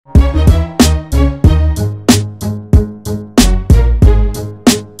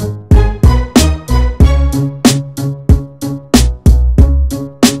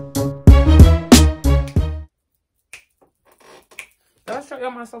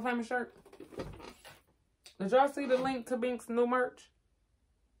So Famous shirt. Did y'all see the link to Bink's new merch?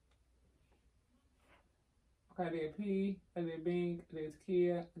 Okay, I did P, I did Bink, I did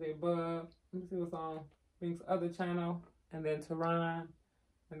Kia, I did Bub. Let me see what's on Bink's other channel. And then Teron.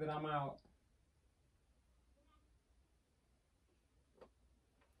 And then I'm out.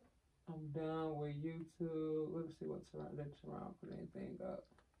 I'm done with YouTube. Let me see what Teron, did Teron put anything up.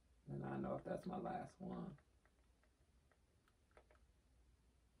 And I know if that's my last one.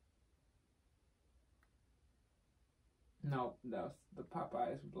 No, that's the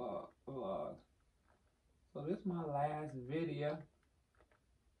Popeyes vlog. So this is my last video.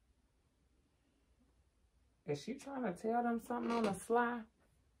 Is she trying to tell them something on the sly?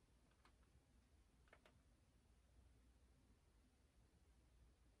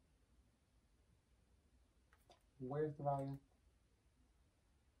 Where's the volume?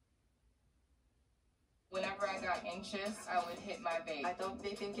 Whenever I got anxious, I would hit my vape. I thought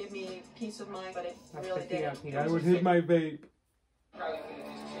vaping gave me peace of mind, but it really didn't. I would hit my vape. Probably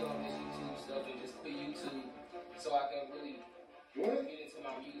gonna just chill on this YouTube stuff and just quit YouTube so I can really get into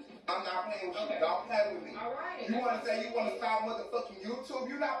my music. I'm not playing with you. Don't play with me. All right. You want to say you want to stop motherfucking YouTube?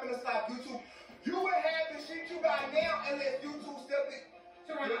 You're not going to stop YouTube. You would have the shit you got now unless YouTube step it.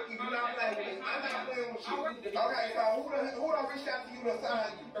 You're not playing with me. I'm not playing with you. Okay, so who done reached out to you to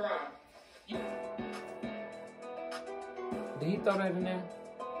sign you? Did he throw that in there?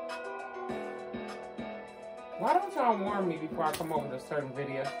 Why don't y'all warn me before I come over to certain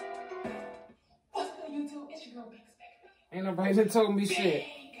videos? What's up, YouTube? It's your girl, Bink's back. Ain't nobody that told me shit.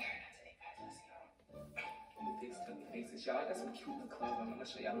 Y'all, I got some cute little clothes on. I'm gonna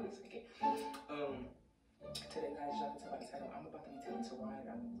show y'all this again. Today, guys, y'all can tell by the title, I'm about to be telling Teron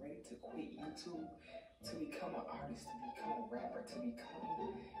that I'm ready to quit YouTube to become an artist, to become a rapper, to become,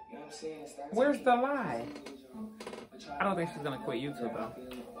 you know what I'm saying? Where's the lie? I don't think she's gonna quit YouTube though.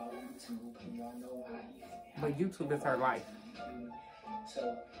 But YouTube is her life.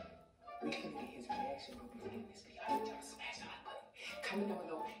 So, we can get his reaction before we get this video. I need y'all to smash the like button. Comment down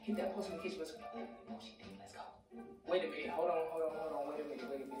below. Hit that post notification button. Oh, she did. Let's go. Wait a minute. Hold on. Wait a minute.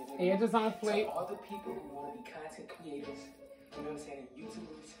 Edges on flick. So all the people who want to be content creators, you know what I'm saying,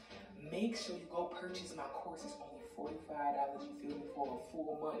 YouTubers, make sure you go purchase my course. It's only $45, you feel me, for a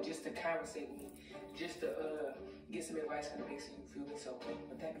full month, just to conversate with me, just to get some advice on the basics, you feel me. So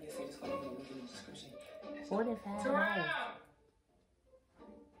with that being said, just go ahead and link in the description. $45.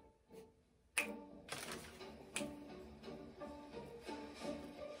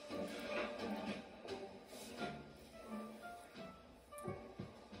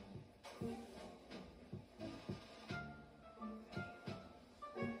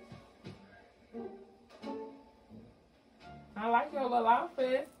 I like your little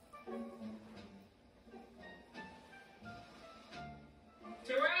outfit.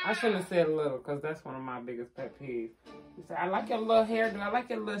 I shouldn't have said little because that's one of my biggest pet peeves. You say, I like your little hairdo. I like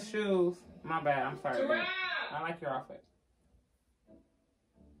your little shoes. My bad. I'm sorry. Man. I like your outfit.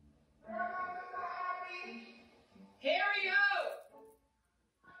 Hurry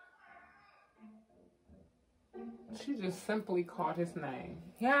up! She just simply called his name.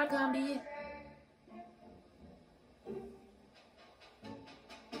 Here I come, bitch.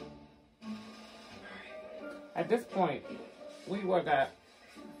 At this point, we got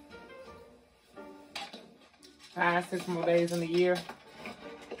 5-6 more days in the year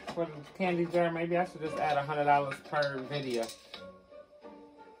for the candy jar. Maybe I should just add $100 per video.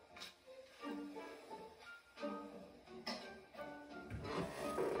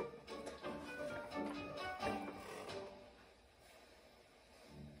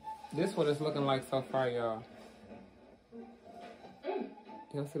 This is what it's looking like so far, y'all.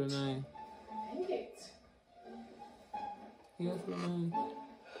 Y'all see the name? Yes, the name.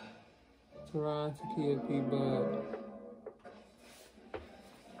 Teron, Takia, P. Bub.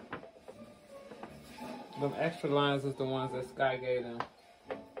 The extra lines is the ones that Sky gave them.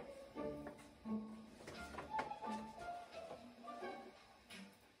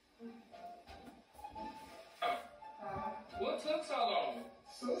 What took so long?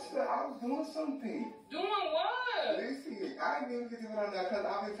 Sister, I was doing something. Doing what? Listen, I didn't even get to it on that because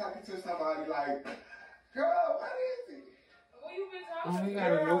I've been talking to somebody like, girl, what is it? What you been talking Oh, he got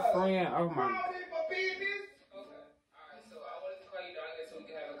a new friend. Oh my. Okay. Alright, so I wanted to call you down here so we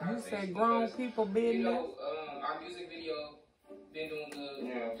can have a You conversation. said grown people business. You know, our music video been doing good.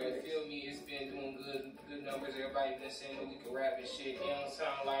 Yeah, You feel me? It's been doing good numbers. Everybody been saying that we can rap and shit. It don't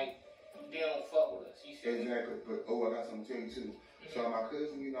sound like they don't fuck with us. You feel me? Exactly, but I got something to tell you too. So my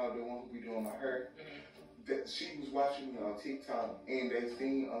cousin, you know, the one who be doing my hair, that she was watching me on TikTok and they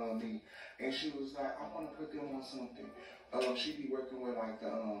seen me, and she was like, I want to put them on something. She be working with like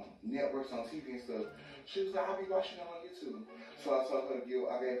the networks on TV and stuff. She was like, I'll be watching them on YouTube. So I told her to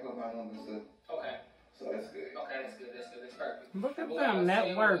I gave her my number and stuff. Okay. So that's good. Okay, that's good. That's good. That's perfect. Look at But them what I was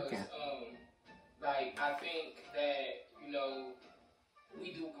saying networking. was, like, I think that, you know,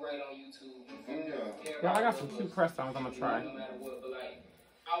 we do great on YouTube. Yeah, I got some cute press ons I'm gonna try. No matter what, but like,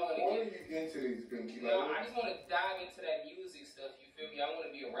 I want to get into these Pinky. No, I just want to dive into that music stuff. You feel me? I want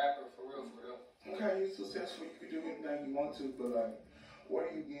to be a rapper for real, for real. Okay, you're successful. You can do anything you want to, but like, what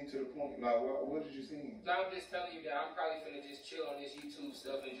are you getting to the point? Like, what did you see? No, I'm just telling you that I'm probably finna just chill on this YouTube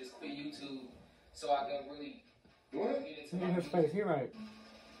stuff and just quit YouTube so I can really get into my his face, he right.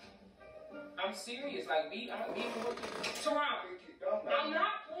 I'm serious. Like, I'm not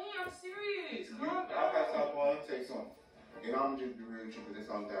playing. I'm serious. Calm down. Okay, so let me tell you something. And I'm just be real with you, because that's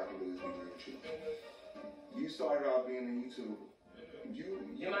all I can do is be real with you. You started out being a YouTuber.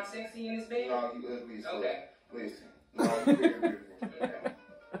 Am I sexy in this bed? No, you ugly as fuck. Okay. Listen. No, you very beautiful.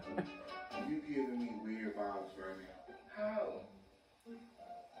 You giving me weird vibes right now. How?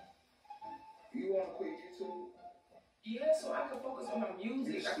 You want to quit YouTube? Yeah, so I can focus on my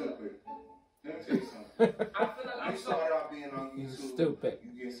music. You're stupid. Let me tell you something. I feel like I'm you started out being on You YouTube. stupid.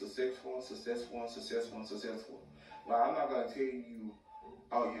 You get successful. Like, I'm not going to tell you,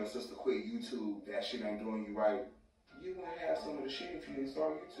 oh, your sister quit YouTube. That shit ain't doing you right. You wouldn't have some of the shit if you didn't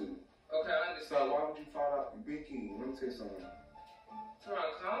start YouTube. Okay, I understand. So why would you fall out with Big King? Let me tell you something.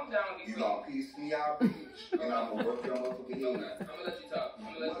 Teron, calm down. You gonna piece me out, bitch. And I'm gonna work your motherfucking head. Okay, I'm gonna let you talk.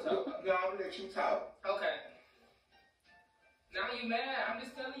 No, I'm gonna let you talk. Okay. Now you mad. I'm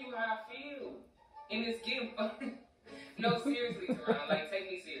just telling you how I feel. And it's getting funny. No, seriously, Teron. Like, take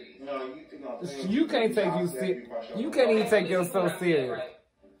me serious. No, you think I'm playing. You can't take you serious. You can't even take yourself serious. Right?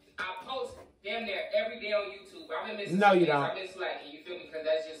 I post damn near every day on YouTube. I've been missing No, you days. don't. I've been slacking, you feel me? Because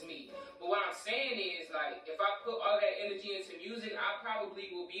that's just me. But what I'm saying is, like, if I put all that energy into music, I probably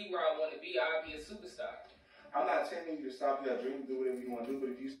will be where I want to be. I'll be a superstar. I'm not telling you to stop your dream, do whatever you want to do, but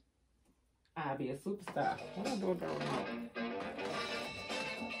if you... I'll be a superstar. What am I doing wrong?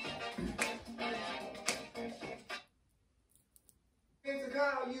 To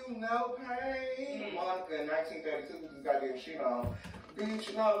call you no pain. Monica in 1932 with this goddamn shit on.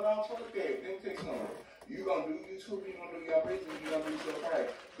 Bitch, no, don't fuck that. Let me tell you something. You gonna do YouTube, you gonna do your business, you gonna do your right.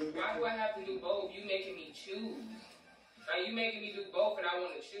 Why do I have to do both? You making me choose. Like, you making me do both and I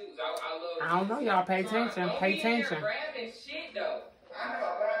want to choose. I love I don't know, y'all. Pay attention. Pay attention. Don't be grabbing shit, though. I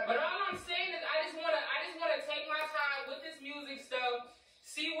know, right? But all I'm saying is I just wanna take my time with this music stuff,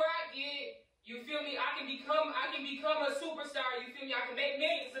 see where I get. You feel me? I can become a superstar. You feel me? I can make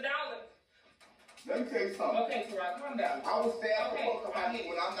millions of dollars. Let me tell you something. Okay, Teron, calm down. I will stay up the fuck about you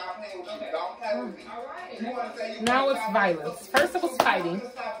when I'm not playing with you. Don't play with me. All right. You wanna say you Now it's violence. First it was fighting.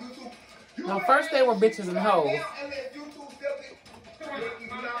 No, first they were bitches and hoes.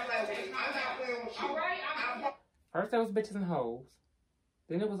 First there was bitches and hoes.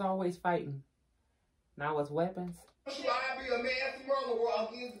 Then it was always fighting. Now it's weapons.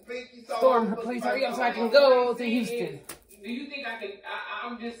 Storm, please hurry up so I can go to Houston. Do you think I can?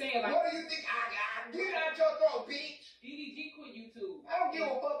 I'm just saying, like. What do you think I got? Get it out your throat, bitch. DDG quit YouTube. I don't give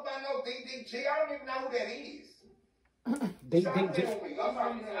a fuck about no DDG. I don't even know who that is. Stop playing with me. I'm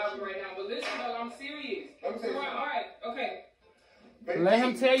not playing out with you. right now, but listen, though, I'm serious. Let me tell you something. All right, okay. Baby, Let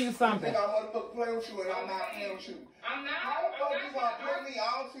him tell you You something. think I'm motherfucking playing with you and I'm not playing with you. I'm not. How the fuck you gonna put me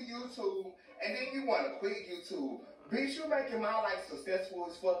onto YouTube and then you wanna quit YouTube? Bitch, you making my life successful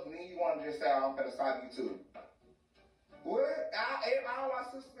as fuck and then you wanna just say I'm gonna stop YouTube. What? All my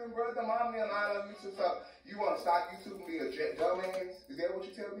sisters and brother, mommy and I on YouTube, so you wanna stop YouTube and be a dumbass? Is that what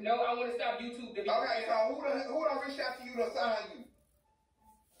you tell me? No, I want to stop YouTube. To be Okay, so who done reached out to you to sign you?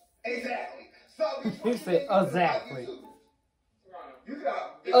 Exactly. So bitch, He said, exactly. You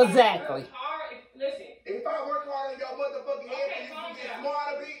got Exactly. Listen. If I work hard on your motherfucking head and you calm get down.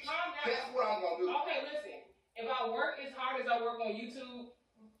 smarter, bitch, Calm down. that's what I'm gonna do. Okay, listen. If I work as hard as I work on YouTube,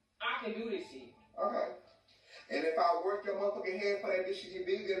 I can do this shit. Okay. And if I work your motherfucking head for that bitch to get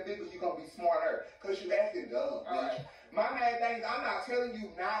bigger and bigger, you're gonna be smarter. Cause you acting dumb, bitch. Right. My main thing is I'm not telling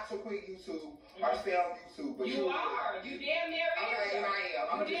you not to quit YouTube or stay on YouTube, but You are. You damn near is. Okay, and I am.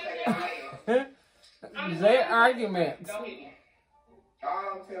 I'm gonna just say You that I am. Their arguments. Don't hit me. All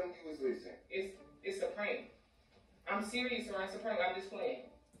I'm telling you is listen. It's a prank. I'm serious, or it's a prank. I'm just playing.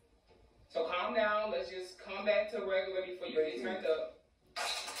 So calm down. Let's just come back to regular before you get turned up.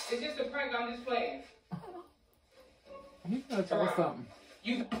 It's just a prank. I'm just playing. He's gonna tell us something.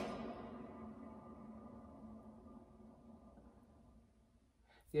 You.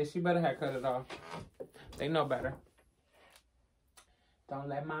 Yeah, she better have cut it off. They know better. Don't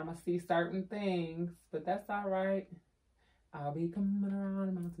let mama see certain things, but that's all right. I'll be coming around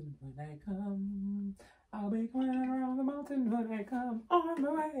the mountain when I come. I'll be coming around the mountain when I come. On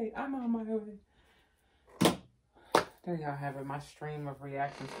my way. I'm on my way. There y'all have it. My stream of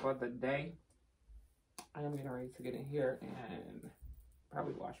reactions for the day. I am getting ready to get in here and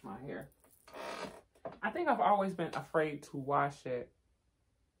probably wash my hair. I think I've always been afraid to wash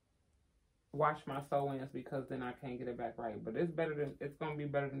my sew-ins because then I can't get it back right. But it's gonna be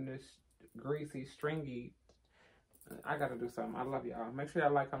better than this greasy, stringy. I gotta do something. I love y'all. Make sure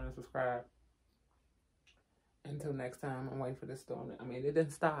y'all like, comment, and subscribe. Until next time, I'm waiting for this storm. I mean, it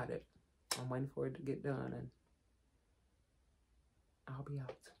didn't start it. I'm waiting for it to get done, and I'll be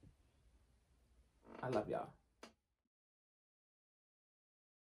out. I love y'all.